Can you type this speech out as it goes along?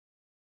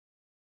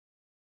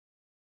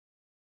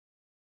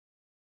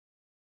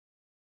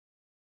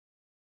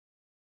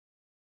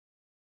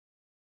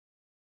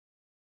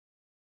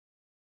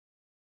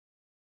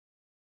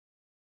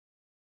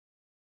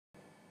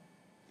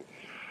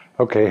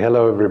Okay,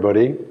 hello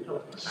everybody.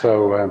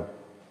 So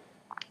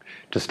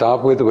to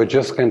start with, we're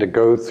just going to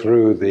go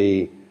through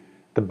the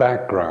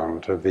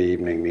background of the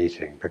evening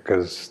meeting,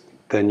 because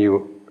then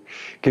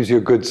gives you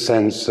a good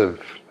sense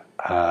of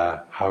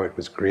how it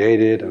was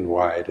created and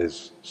why it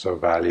is so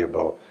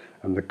valuable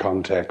and the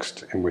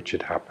context in which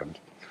it happened.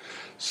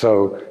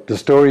 So the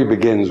story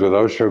begins with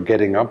Osho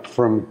getting up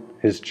from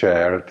his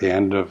chair at the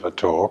end of a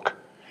talk,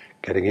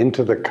 getting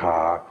into the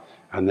car,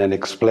 and then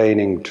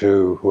explaining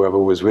to whoever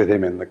was with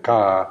him in the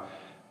car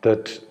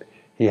that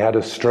he had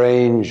a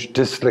strange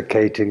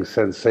dislocating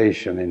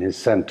sensation in his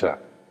center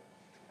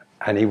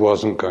and he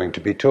wasn't going to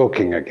be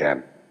talking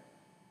again.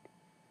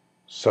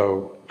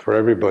 So for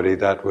everybody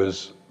that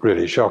was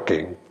really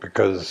shocking,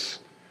 because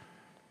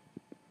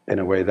in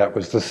a way that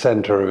was the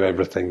center of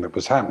everything that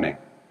was happening.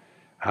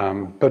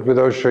 But with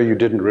Osho you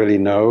didn't really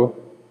know,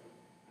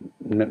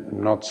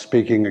 not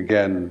speaking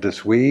again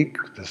this week,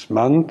 this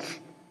month,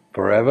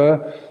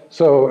 forever.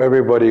 So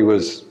everybody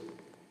was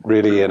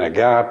really in a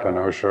gap, and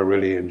Osho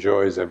really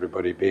enjoys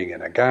everybody being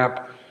in a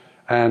gap.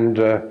 And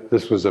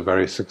this was a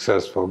very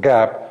successful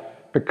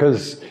gap,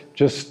 because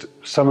just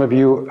some of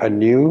you are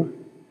new.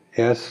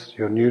 Yes,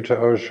 you're new to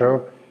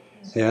Osho.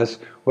 Yes.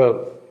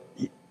 Well,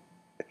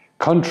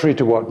 contrary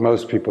to what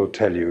most people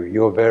tell you,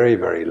 you're very,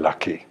 very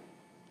lucky.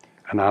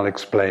 And I'll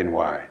explain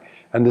why.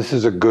 And this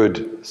is a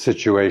good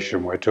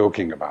situation we're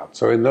talking about.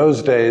 So in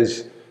those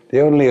days, the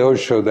only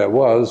Osho there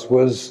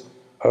was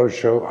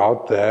Osho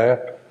out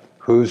there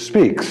who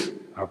speaks,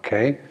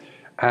 okay?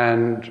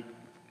 And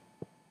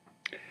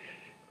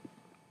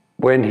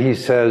when he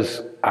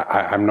says,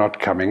 I'm not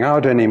coming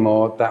out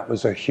anymore, that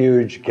was a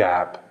huge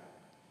gap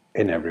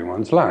in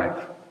everyone's life.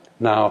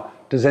 Now,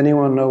 does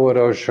anyone know what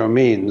Osho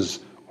means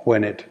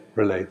when it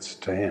relates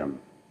to him?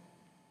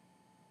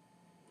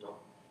 No.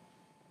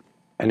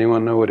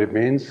 Anyone know what it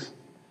means?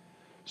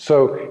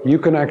 So you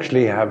can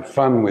actually have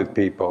fun with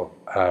people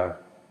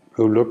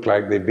who look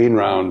like they've been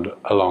around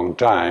a long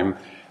time,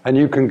 and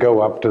you can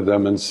go up to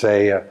them and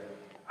say,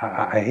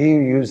 I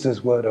hear you use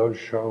this word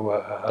Osho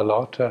a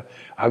lot.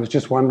 I was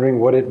just wondering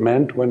what it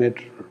meant when it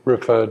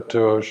referred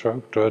to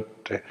Osho, to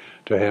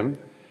him.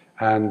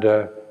 And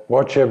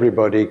watch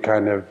everybody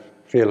kind of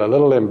feel a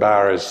little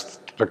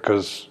embarrassed,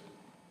 because,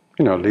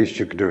 least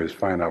you could do is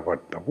find out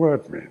what the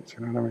word means,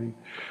 you know what I mean?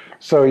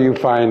 So you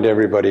find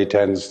everybody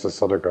tends to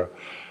sort of go,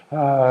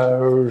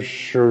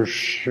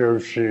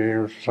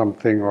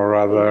 something or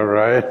other,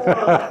 right?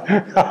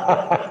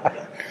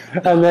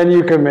 And then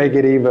you can make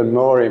it even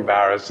more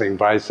embarrassing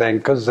by saying,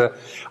 because I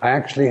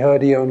actually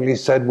heard he only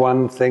said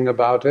one thing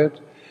about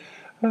it.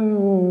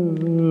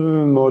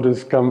 More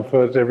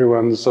discomfort,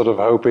 everyone's sort of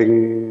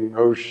hoping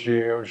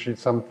Oshi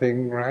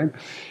something, right?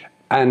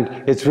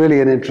 And it's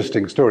really an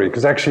interesting story,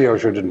 because actually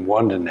Osho didn't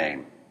want a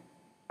name,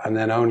 and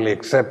then only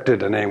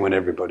accepted a name when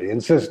everybody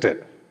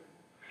insisted.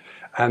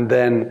 And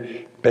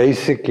then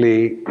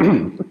basically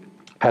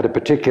had a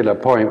particular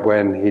point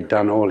when he'd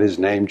done all his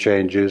name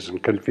changes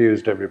and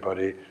confused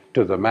everybody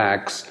to the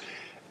max.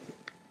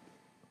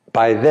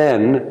 By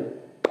then,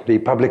 the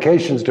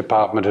publications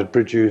department had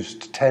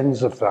produced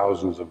tens of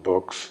thousands of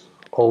books,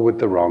 all with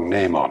the wrong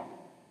name on.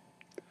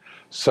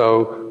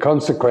 So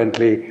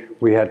consequently,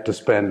 we had to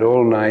spend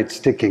all night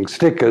sticking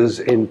stickers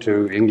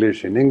into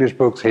English in English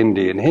books,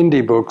 Hindi in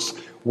Hindi books,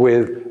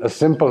 with a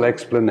simple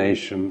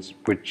explanation,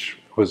 which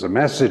was a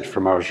message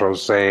from Osho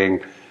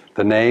saying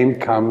the name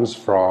comes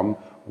from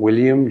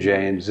William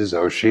James's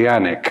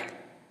Oceanic,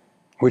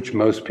 which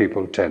most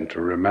people tend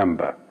to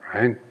remember,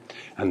 right?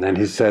 And then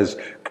he says,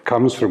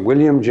 comes from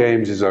William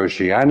James's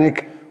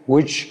Oceanic,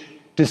 which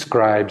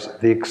describes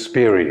the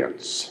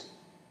experience.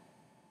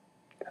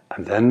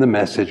 And then the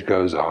message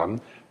goes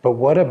on, but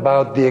what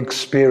about the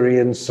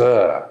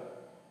experiencer?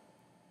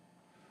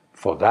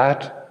 For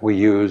that, we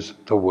use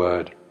the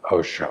word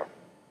Osho.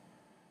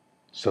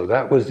 So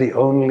that was the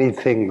only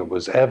thing that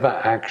was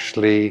ever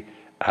actually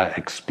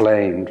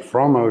explained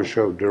from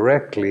Osho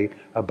directly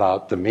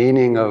about the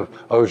meaning of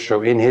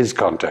Osho in his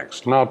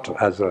context, not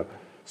as a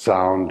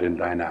sound in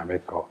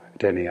dynamic or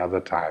at any other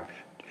time,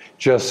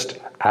 just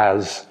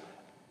as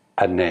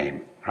a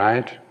name,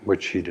 right?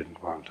 Which he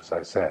didn't want, as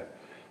I said.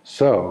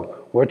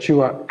 So what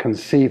you can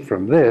see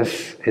from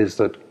this is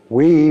that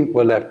we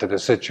were left at a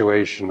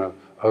situation of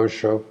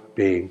Osho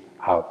being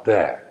out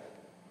there.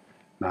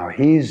 Now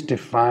he's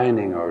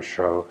defining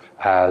Osho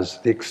as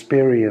the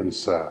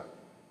experiencer,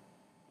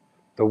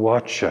 the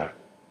watcher,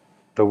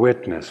 the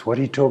witness, what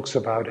he talks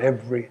about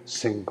every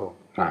single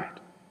night.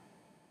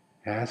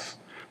 Yes?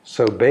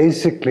 So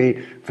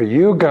basically, for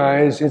you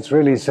guys, it's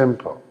really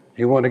simple.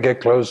 You want to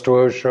get close to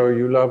Osho,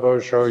 you love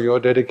Osho, you're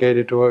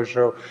dedicated to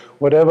Osho,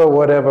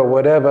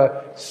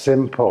 whatever,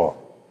 simple.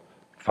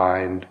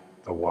 Find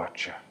the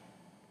watcher.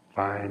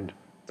 Find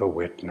the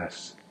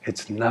witness.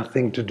 It's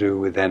nothing to do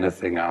with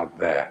anything out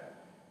there.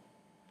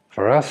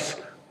 For us,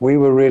 we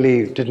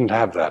didn't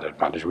have that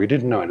advantage. We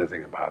didn't know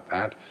anything about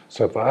that.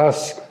 So for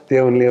us, the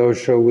only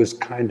Osho was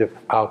kind of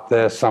out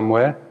there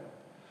somewhere.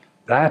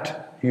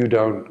 That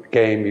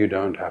game you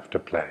don't have to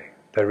play.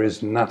 There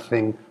is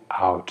nothing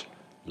out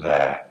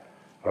there.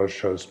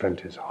 Osho spent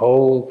his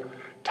whole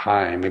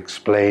time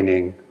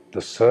explaining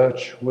the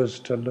search was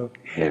to look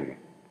in.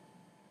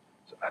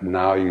 And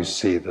now you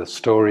see the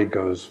story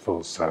goes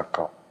full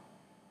circle.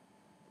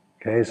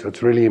 Okay, so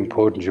it's really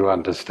important you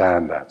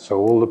understand that. So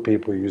all the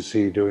people you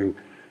see doing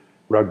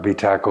rugby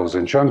tackles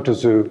in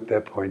Shangtazu,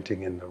 they're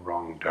pointing in the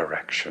wrong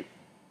direction.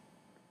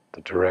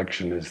 The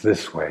direction is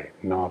this way,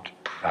 not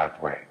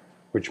that way,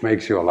 which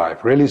makes your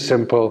life really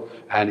simple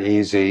and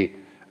easy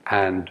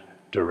and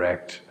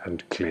direct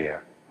and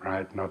clear,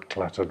 right? Not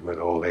cluttered with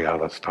all the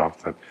other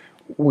stuff that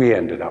we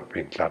ended up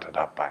being cluttered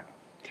up by.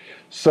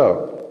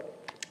 So,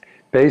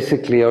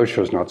 basically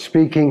Osho's not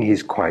speaking,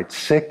 he's quite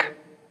sick,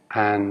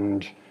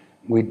 and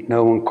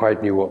no one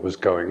quite knew what was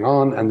going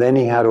on, and then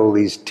he had all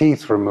these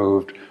teeth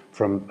removed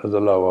from the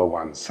lower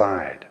one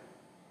side.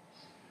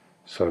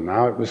 So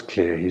now it was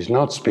clear he's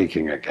not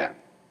speaking again.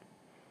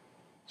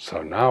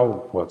 So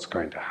now what's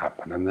going to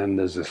happen? And then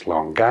there's this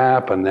long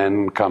gap, and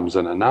then comes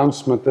an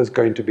announcement there's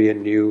going to be a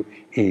new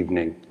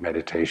evening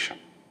meditation.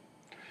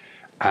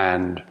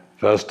 And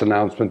first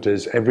announcement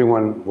is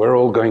everyone, we're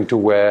all going to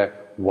wear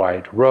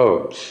white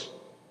robes.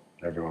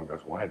 Everyone goes,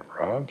 white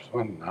robes?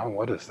 Well, now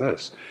what is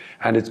this?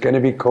 And it's going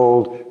to be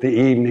called the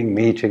Evening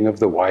Meeting of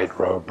the White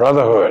Robe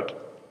Brotherhood.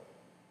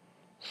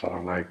 Sort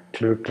of like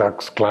Ku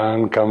Klux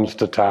Klan comes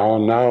to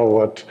town, now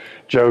what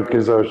joke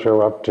is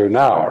Osho up to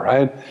now,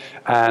 right?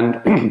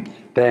 And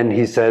then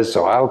he says,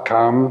 so I'll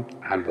come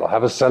and we'll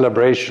have a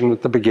celebration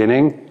at the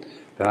beginning,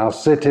 then I'll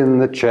sit in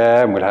the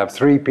chair and we'll have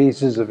 3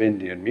 pieces of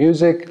Indian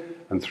music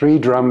and 3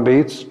 drum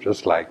beats,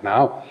 just like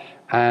now,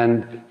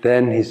 and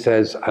then he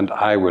says, and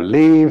I will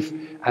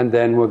leave, and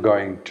then we're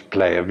going to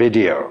play a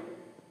video.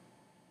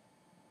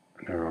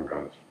 And everyone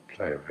goes,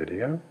 play a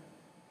video?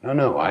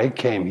 No, I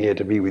came here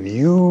to be with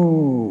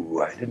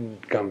you. I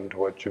didn't come to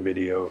watch a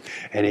video.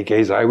 In any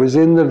case, I was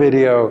in the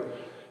video.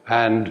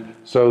 And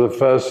so the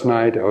first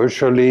night,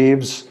 Osho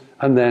leaves,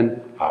 and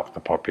then half the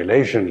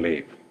population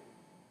leave.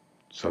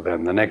 So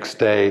then the next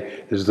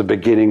day is the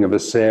beginning of a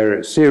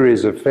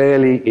series of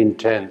fairly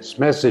intense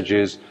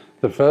messages,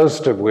 the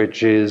first of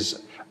which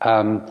is,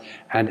 and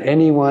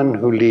anyone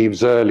who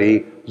leaves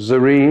early,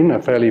 Zareen,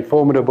 a fairly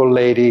formidable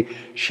lady,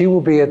 she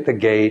will be at the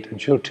gate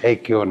and she'll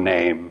take your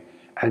name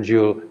and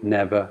you'll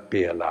never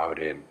be allowed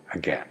in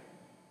again.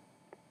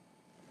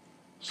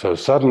 So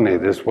suddenly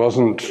this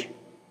wasn't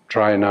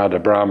try Nada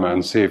Brahma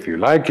and see if you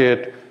like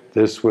it,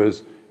 this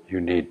was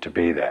you need to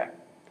be there.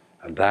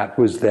 And that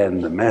was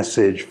then the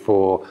message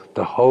for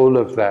the whole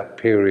of that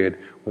period,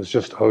 was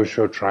just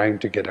Osho trying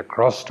to get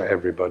across to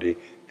everybody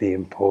the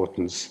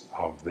importance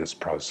of this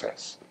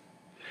process.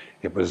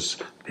 It was,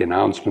 the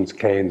announcements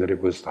came that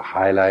it was the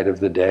highlight of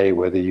the day,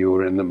 whether you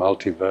were in the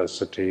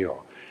multiversity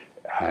or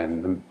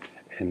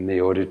in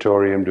the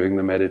auditorium doing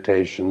the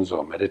meditations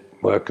or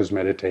workers'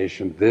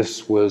 meditation.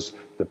 This was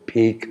the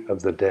peak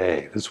of the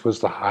day. This was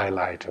the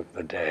highlight of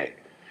the day.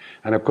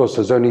 And of course,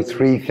 there's only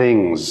 3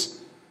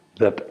 things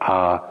that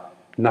are,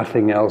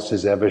 nothing else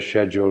is ever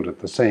scheduled at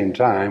the same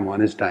time.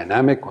 One is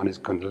dynamic, one is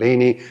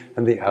Kundalini,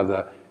 and the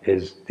other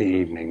is the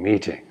evening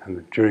meeting.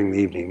 And during the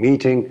evening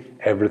meeting,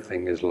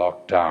 everything is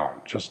locked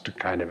down, just to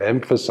kind of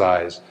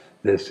emphasize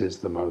this is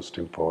the most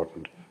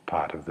important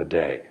part of the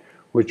day,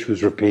 which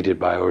was repeated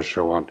by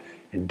Osho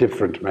in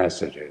different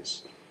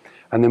messages.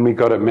 And then we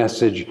got a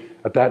message,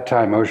 at that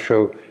time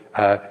Osho,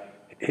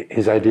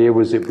 his idea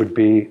was it would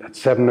be at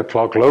 7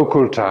 o'clock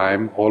local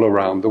time all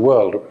around the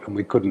world, and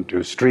we couldn't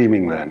do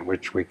streaming then,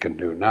 which we can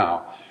do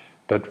now.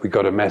 But we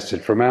got a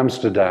message from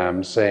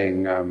Amsterdam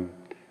saying,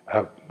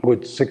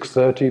 would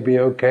 6:30 be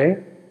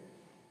okay?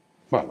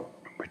 Well,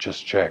 we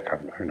just check,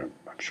 I'm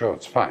sure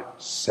it's fine.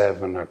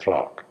 7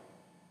 o'clock,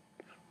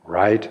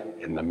 right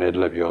in the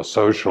middle of your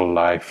social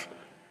life,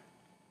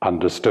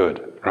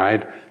 understood,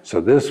 right?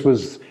 So this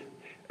was,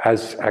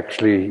 as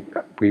actually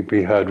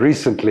we heard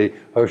recently,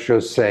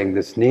 Osho's saying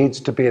this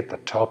needs to be at the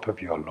top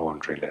of your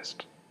laundry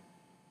list.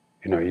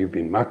 You know, you've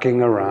been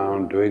mucking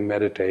around, doing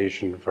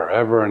meditation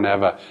forever and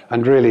ever,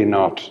 and really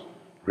not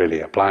really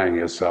applying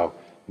yourself.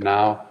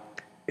 Now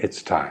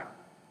it's time.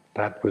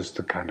 That was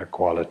the kind of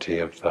quality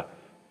of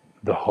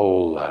the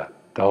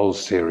whole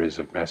series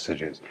of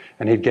messages.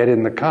 And he'd get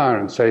in the car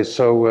and say,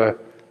 so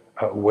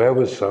where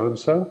was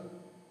so-and-so?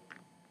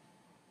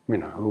 You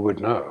know, who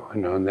would know?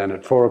 You know, and then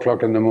at 4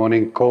 o'clock in the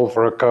morning, call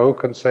for a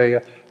Coke and say,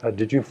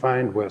 did you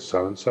find where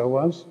so-and-so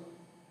was?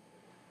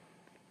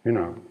 You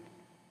know,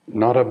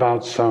 not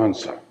about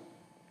so-and-so,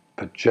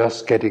 but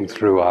just getting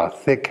through our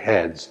thick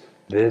heads,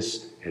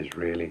 this is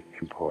really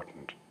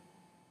important.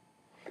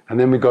 And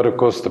then we got, of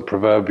course, the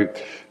proverbial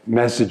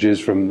messages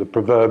from the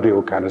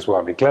proverbial kind of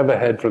Swami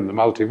Cleverhead from the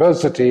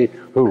multiversity,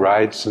 who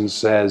writes and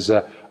says,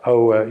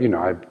 you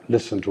know, I've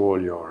listened to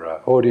all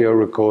your audio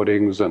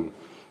recordings and,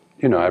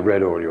 you know, I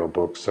read all your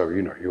books, so,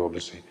 you know, you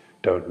obviously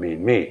don't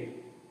mean me.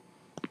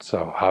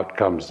 So out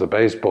comes the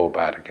baseball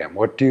bat again.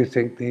 What do you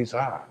think these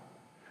are?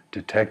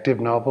 Detective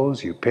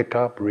novels you pick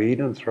up, read,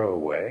 and throw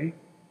away?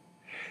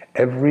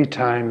 Every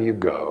time you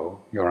go,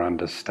 your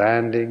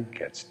understanding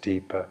gets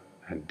deeper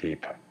and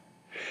deeper.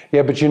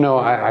 Yeah, but you know,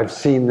 I've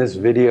seen this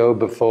video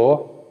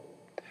before.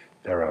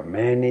 There are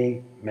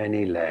many,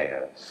 many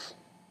layers.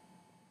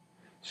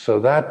 So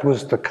that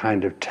was the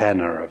kind of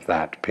tenor of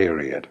that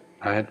period,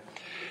 right?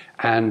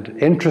 And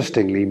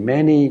interestingly,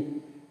 many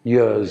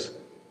years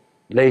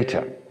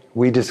later,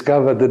 we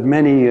discovered that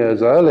many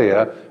years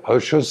earlier,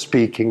 Osho's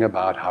speaking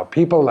about how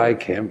people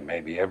like him,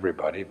 maybe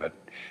everybody, but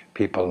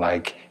people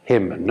like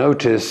him,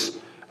 notice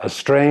a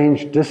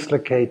strange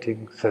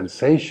dislocating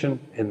sensation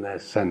in their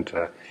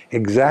center,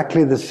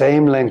 exactly the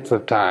same length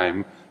of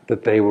time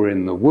that they were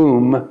in the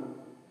womb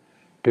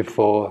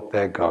before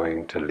they're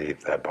going to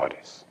leave their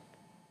bodies.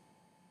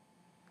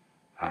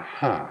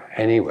 Aha,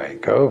 anyway,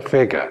 go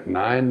figure,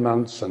 9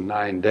 months and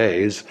 9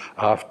 days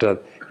after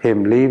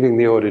him leaving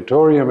the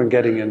auditorium and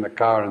getting in the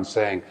car and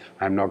saying,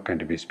 I'm not going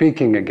to be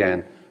speaking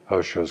again,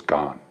 Osho's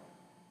gone.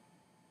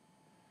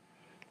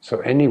 So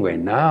anyway,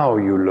 now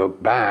you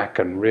look back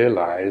and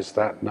realize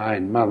that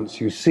 9 months,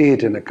 you see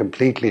it in a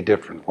completely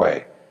different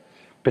way,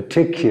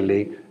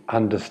 particularly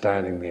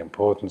understanding the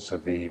importance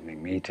of the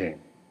evening meeting.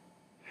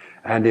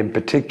 And in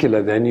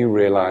particular, then you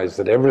realize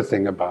that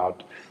everything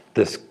about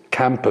this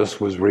campus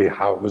was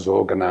how it was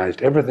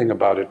organized, everything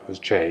about it was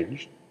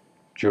changed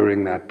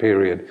during that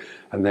period.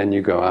 And then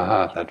you go,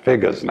 aha, that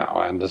figures now,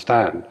 I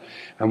understand.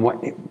 And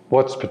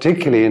what's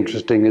particularly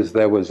interesting is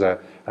there was a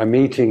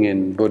meeting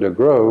in Buddha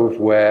Grove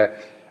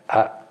where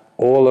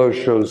all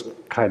Osho's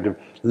kind of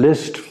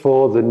list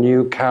for the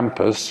new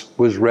campus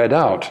was read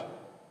out.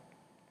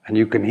 And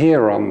you can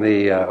hear on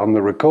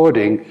the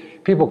recording,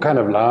 people kind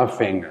of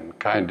laughing and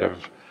kind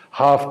of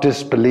half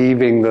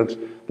disbelieving that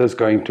there's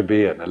going to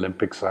be an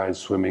Olympic-sized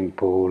swimming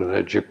pool and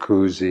a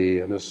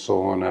jacuzzi and a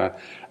sauna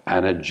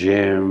and a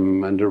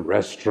gym and a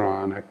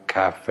restaurant, a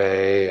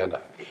cafe and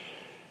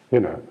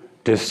a,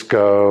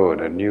 disco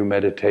and a new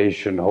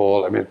meditation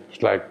hall. I mean,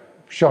 it's like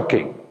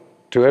shocking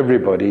to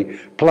everybody.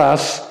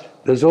 Plus,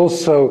 there's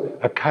also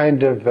a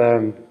kind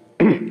of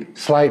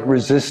slight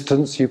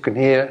resistance you can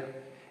hear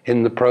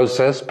in the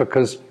process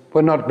because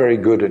we're not very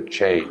good at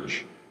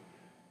change,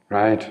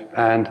 right?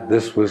 And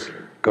this was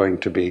going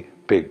to be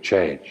big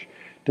change.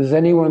 Does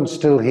anyone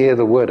still hear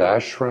the word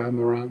ashram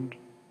around?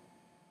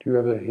 Do you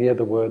ever hear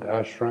the word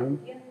ashram?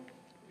 Yeah.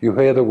 You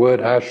hear the word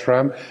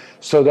ashram?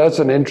 So that's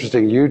an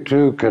interesting, you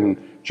too can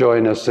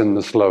join us in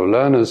the Slow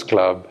Learners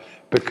Club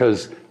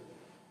because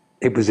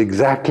it was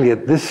exactly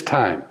at this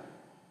time.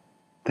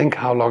 Think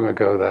how long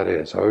ago that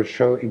is.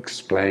 Osho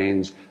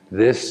explains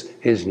this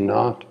is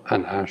not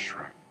an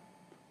ashram.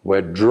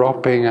 We're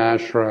dropping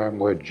ashram,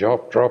 we're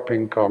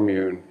dropping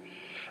commune,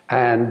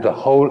 and the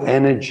whole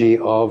energy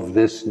of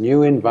this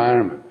new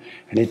environment.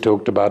 And he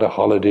talked about a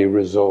holiday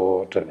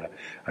resort and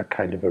a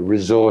kind of a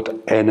resort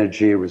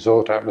energy,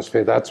 resort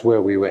atmosphere. That's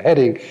where we were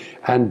heading.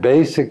 And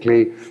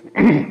basically,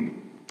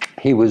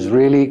 he was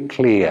really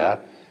clear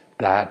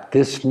that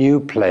this new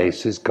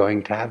place is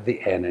going to have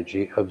the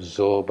energy of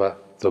Zorba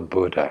the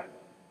Buddha.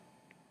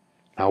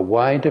 Now,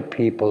 why do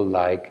people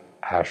like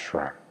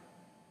ashram?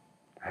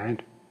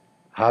 Right?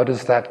 How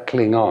does that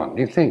cling on?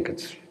 You think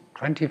it's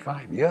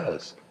 25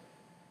 years.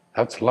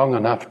 That's long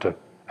enough to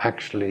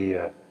actually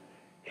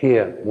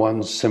hear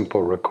one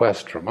simple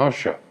request from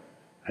Osho.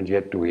 And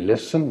yet do we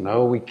listen?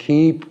 No, we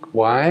keep.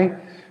 Why?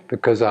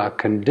 Because our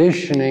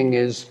conditioning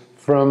is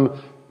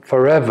from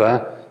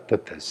forever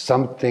that there's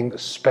something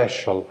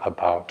special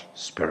about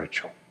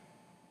spiritual.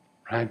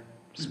 Right?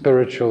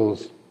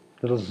 Spiritual's a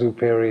little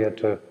superior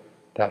to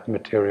that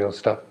material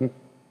stuff.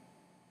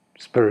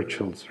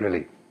 Spiritual's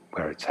really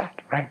where it's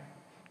at, right?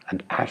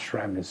 And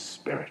ashram is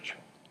spiritual.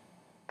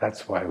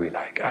 That's why we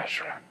like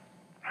ashram,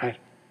 right?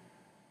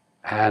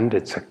 And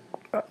it's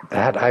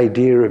that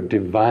idea of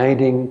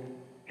dividing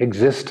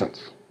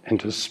existence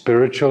into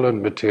spiritual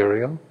and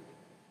material,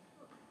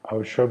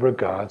 Osho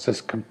regards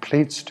as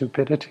complete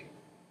stupidity.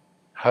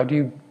 How do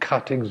you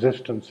cut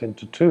existence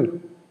into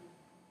two?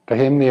 For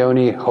him, the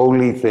only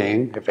holy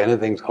thing, if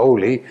anything's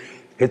holy,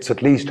 it's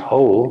at least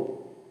whole.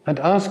 And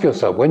ask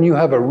yourself, when you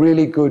have a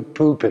really good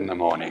poop in the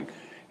morning,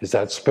 is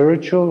that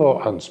spiritual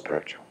or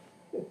unspiritual?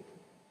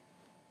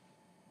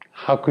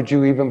 How could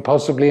you even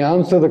possibly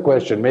answer the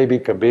question? Maybe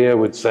Kabir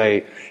would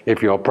say,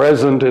 if you're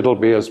present, it'll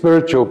be a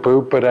spiritual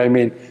poop, but I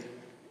mean,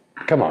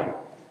 come on.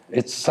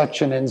 It's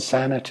such an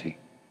insanity.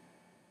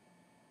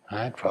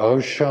 Right? For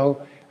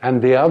Osho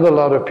and the other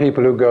lot of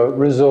people who go,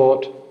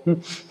 resort,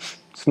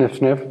 sniff,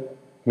 sniff,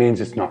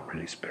 means it's not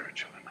really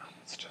spiritual enough.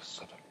 It's just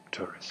sort of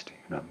touristy,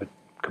 but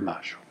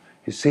commercial.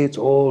 You see, it's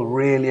all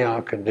really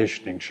our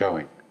conditioning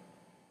showing.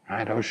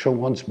 Right? Osho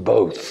wants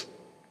both.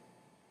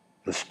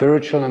 The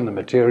spiritual and the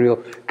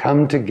material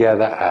come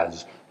together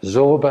as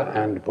Zorba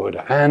and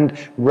Buddha, and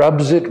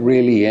rubs it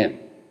really in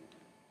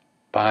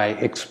by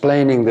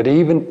explaining that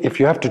even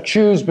if you have to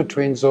choose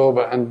between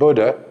Zorba and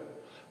Buddha,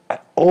 I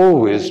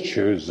always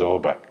choose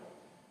Zorba.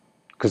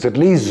 Because at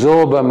least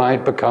Zorba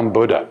might become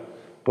Buddha.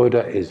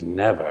 Buddha is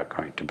never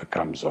going to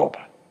become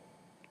Zorba.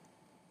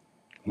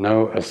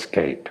 No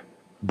escape.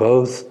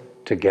 Both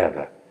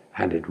together.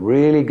 And it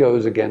really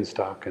goes against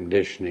our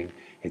conditioning.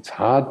 It's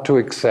hard to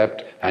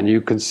accept, and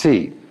you can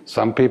see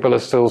Some people are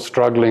still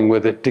struggling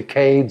with it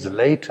decades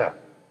later.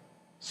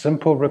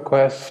 Simple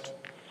request.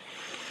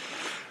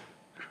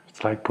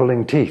 It's like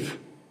pulling teeth.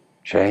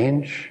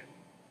 Change.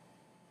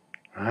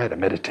 Right? A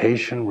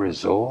meditation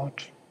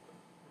resort.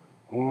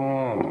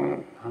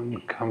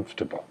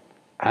 Uncomfortable.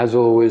 As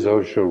always,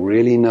 OSHO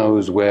really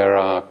knows where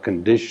our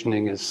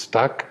conditioning is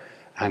stuck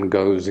and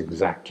goes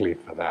exactly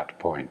for that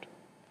point.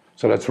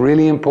 So that's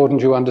really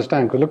important you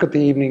understand, because look at the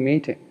evening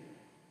meeting.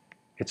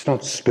 It's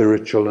not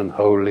spiritual and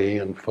holy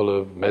and full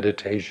of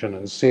meditation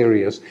and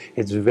serious.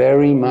 It's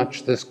very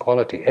much this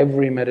quality.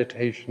 Every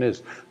meditation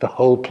is. The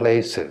whole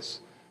place is.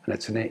 And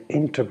it's an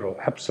integral,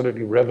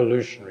 absolutely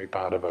revolutionary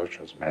part of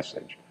OSHO's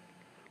message.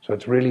 So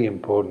it's really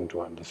important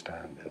to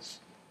understand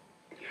this.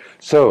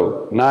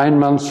 So 9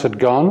 months had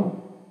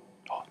gone,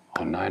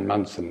 or 9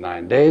 months and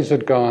 9 days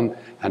had gone,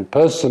 and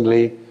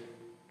personally,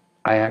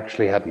 I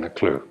actually hadn't a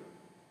clue.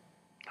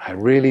 I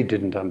really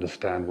didn't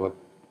understand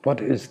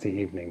what is the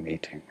evening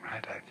meeting,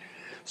 right?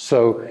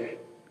 So,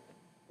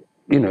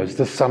 is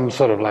this some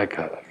sort of like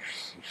a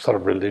sort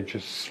of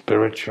religious,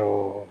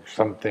 spiritual,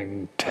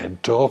 something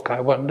TED talk, I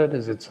wondered?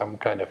 Is it some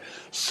kind of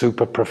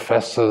super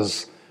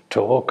professor's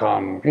talk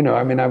on,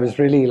 I was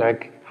really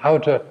like,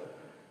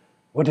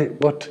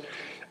 what?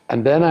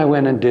 And then I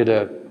went and did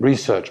a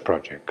research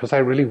project because I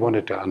really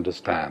wanted to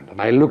understand.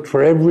 And I looked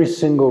for every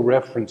single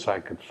reference I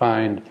could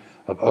find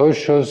of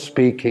OSHO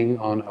speaking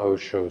on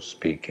OSHO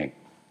speaking.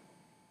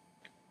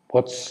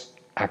 What's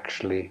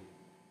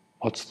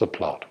the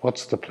plot?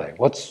 What's the play?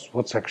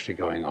 What's actually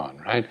going on,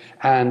 right?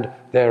 And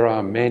there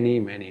are many,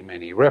 many,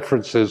 many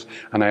references,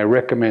 and I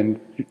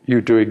recommend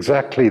you do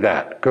exactly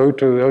that. Go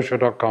to the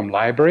OSHO.com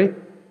library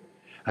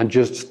and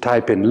just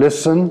type in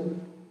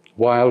listen,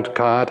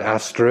 wildcard,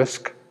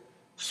 asterisk,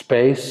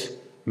 space,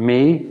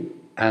 me,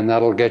 and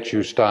that'll get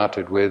you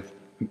started with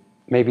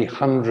maybe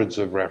hundreds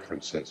of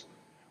references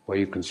where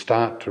you can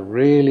start to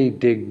really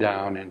dig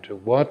down into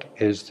what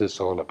is this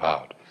all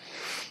about.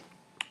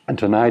 And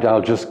tonight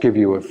I'll just give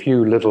you a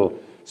few little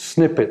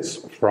snippets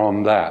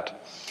from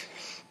that.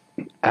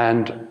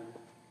 And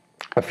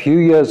a few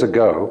years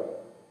ago,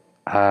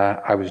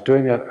 I was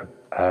doing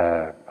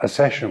a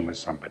session with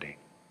somebody,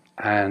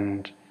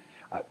 and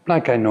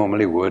like I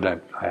normally would, I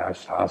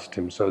asked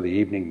him, so the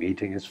evening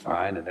meeting is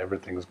fine and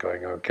everything's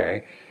going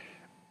okay.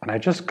 And I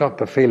just got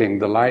the feeling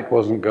the light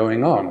wasn't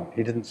going on.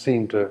 He didn't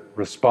seem to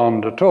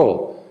respond at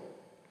all.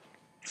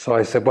 So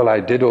I said, well, I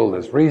did all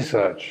this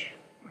research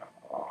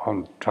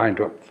on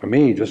for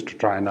me, just to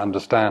try and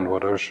understand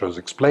what Osho's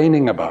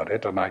explaining about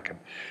it, and I can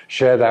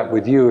share that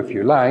with you if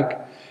you like.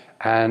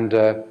 And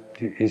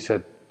he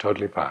said,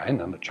 totally fine,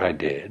 and which I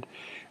did.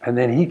 And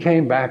then he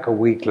came back a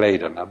week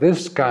later. Now,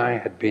 this guy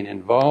had been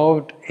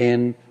involved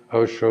in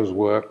Osho's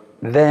work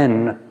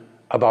then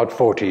about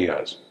 40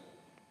 years.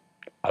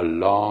 A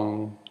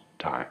long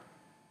time.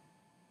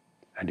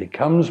 And he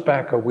comes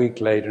back a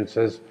week later and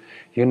says,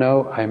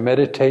 I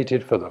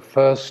meditated for the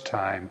first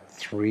time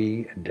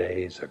 3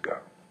 days ago.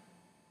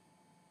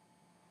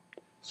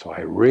 So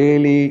I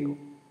really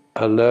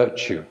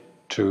alert you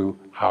to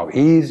how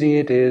easy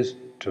it is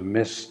to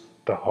miss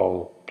the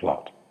whole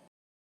plot.